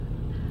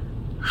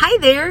Hi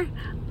there,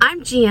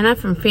 I'm Gianna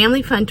from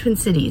Family Fun Twin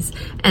Cities,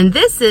 and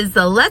this is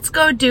the Let's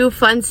Go Do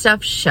Fun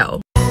Stuff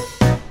show.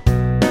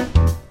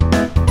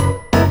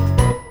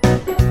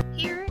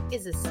 Here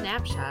is a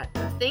snapshot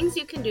of things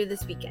you can do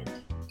this weekend.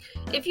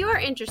 If you are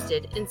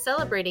interested in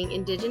celebrating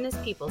Indigenous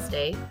Peoples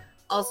Day,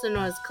 also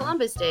known as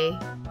Columbus Day,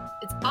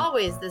 it's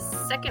always the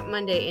second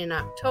Monday in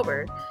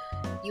October.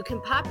 You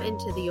can pop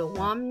into the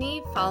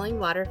Owamni Falling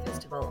Water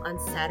Festival on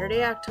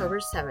Saturday, October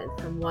 7th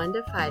from 1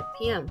 to 5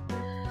 p.m.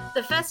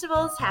 The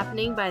festival is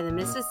happening by the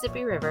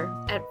Mississippi River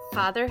at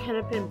Father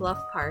Hennepin Bluff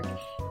Park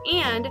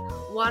and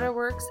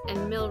Waterworks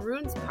and Mill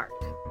Ruins Park.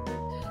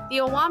 The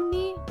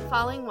Owamni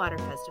Falling Water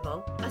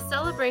Festival, a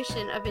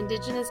celebration of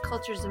Indigenous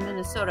cultures in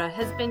Minnesota,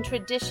 has been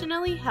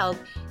traditionally held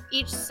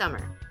each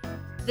summer.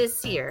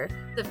 This year,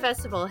 the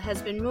festival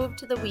has been moved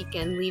to the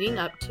weekend leading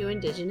up to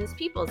Indigenous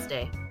Peoples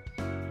Day.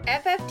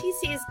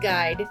 FFTC's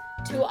guide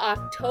to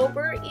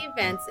October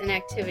events and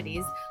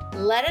activities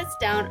led us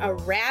down a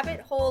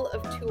rabbit hole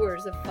of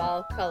tours of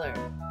fall color.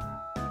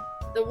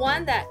 The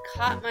one that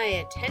caught my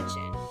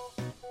attention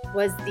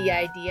was the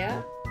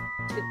idea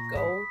to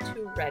go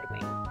to Red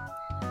Wing.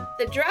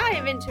 The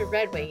drive into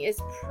Red Wing is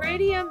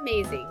pretty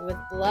amazing with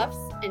bluffs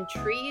and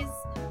trees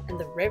and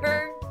the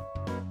river.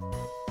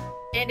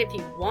 And if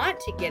you want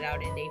to get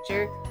out in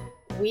nature,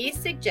 we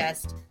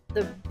suggest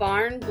the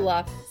Barn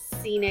Bluff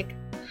Scenic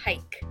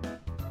Hike.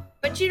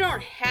 But you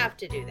don't have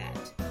to do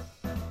that.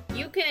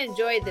 You can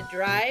enjoy the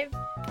drive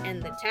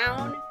and the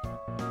town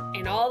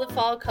and all the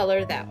fall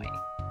color that way.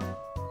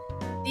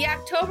 The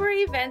October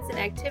Events and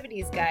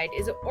Activities Guide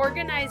is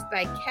organized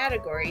by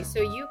category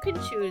so you can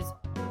choose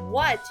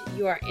what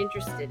you are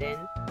interested in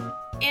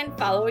and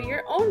follow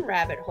your own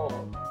rabbit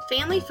hole.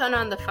 Family fun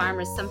on the farm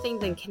is something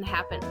that can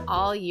happen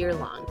all year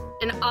long.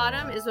 And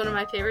autumn is one of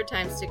my favorite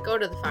times to go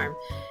to the farm,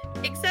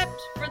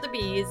 except for the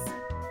bees.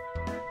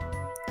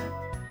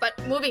 But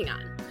moving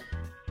on.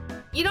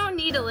 You don't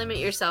need to limit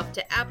yourself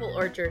to apple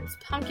orchards,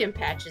 pumpkin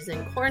patches,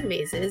 and corn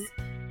mazes.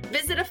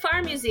 Visit a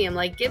farm museum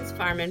like Gibbs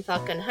Farm in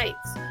Falcon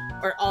Heights,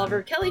 or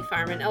Oliver Kelly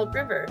Farm in Elk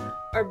River,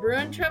 or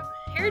Bruintrup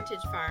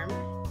Heritage Farm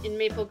in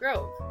Maple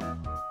Grove.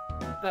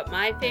 But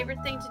my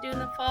favorite thing to do in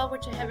the fall,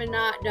 which I have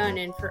not done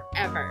in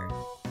forever,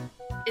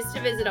 is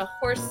to visit a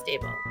horse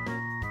stable.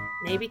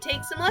 Maybe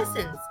take some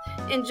lessons.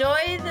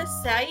 Enjoy the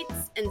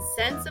sights and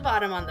scents of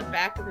autumn on the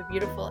back of a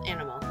beautiful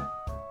animal.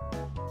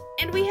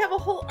 And we have a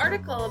whole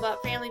article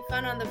about family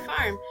fun on the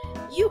farm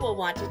you will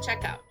want to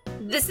check out.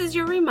 This is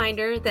your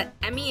reminder that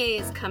MEA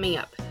is coming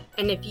up.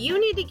 And if you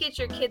need to get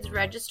your kids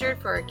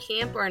registered for a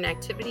camp or an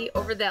activity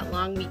over that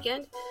long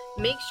weekend,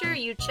 make sure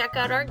you check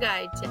out our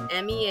guide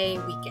to MEA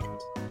Weekend.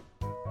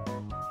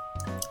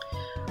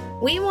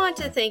 We want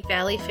to thank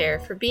Valley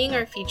Fair for being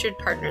our featured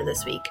partner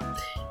this week.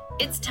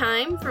 It's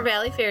time for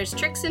Valley Fair's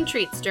Tricks and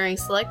Treats during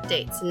select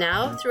dates,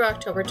 now through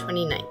October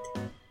 29th.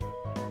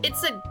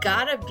 It's a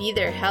gotta be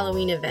there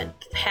Halloween event,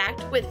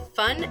 packed with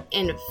fun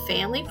and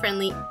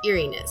family-friendly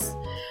eeriness.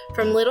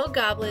 From little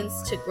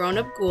goblins to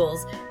grown-up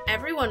ghouls,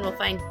 everyone will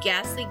find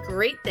ghastly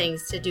great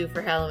things to do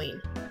for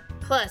Halloween.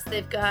 Plus,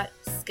 they've got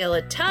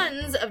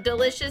skeletons of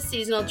delicious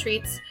seasonal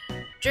treats,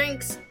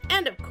 drinks,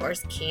 and of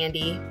course,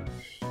 candy.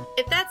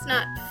 If that's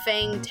not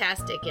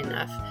fantastic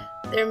enough,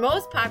 their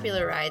most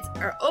popular rides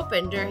are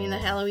open during the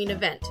Halloween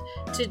event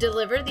to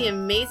deliver the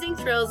amazing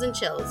thrills and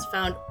chills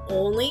found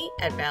only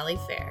at Valley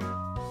Fair.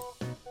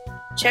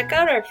 Check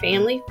out our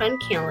family fun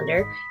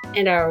calendar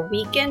and our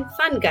weekend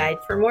fun guide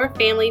for more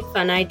family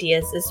fun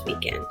ideas this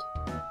weekend.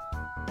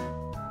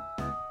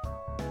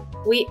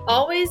 We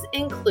always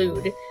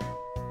include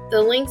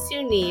the links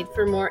you need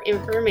for more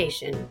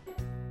information.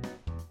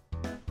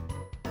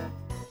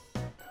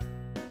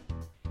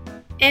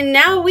 And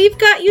now we've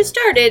got you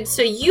started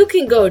so you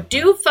can go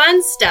do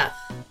fun stuff.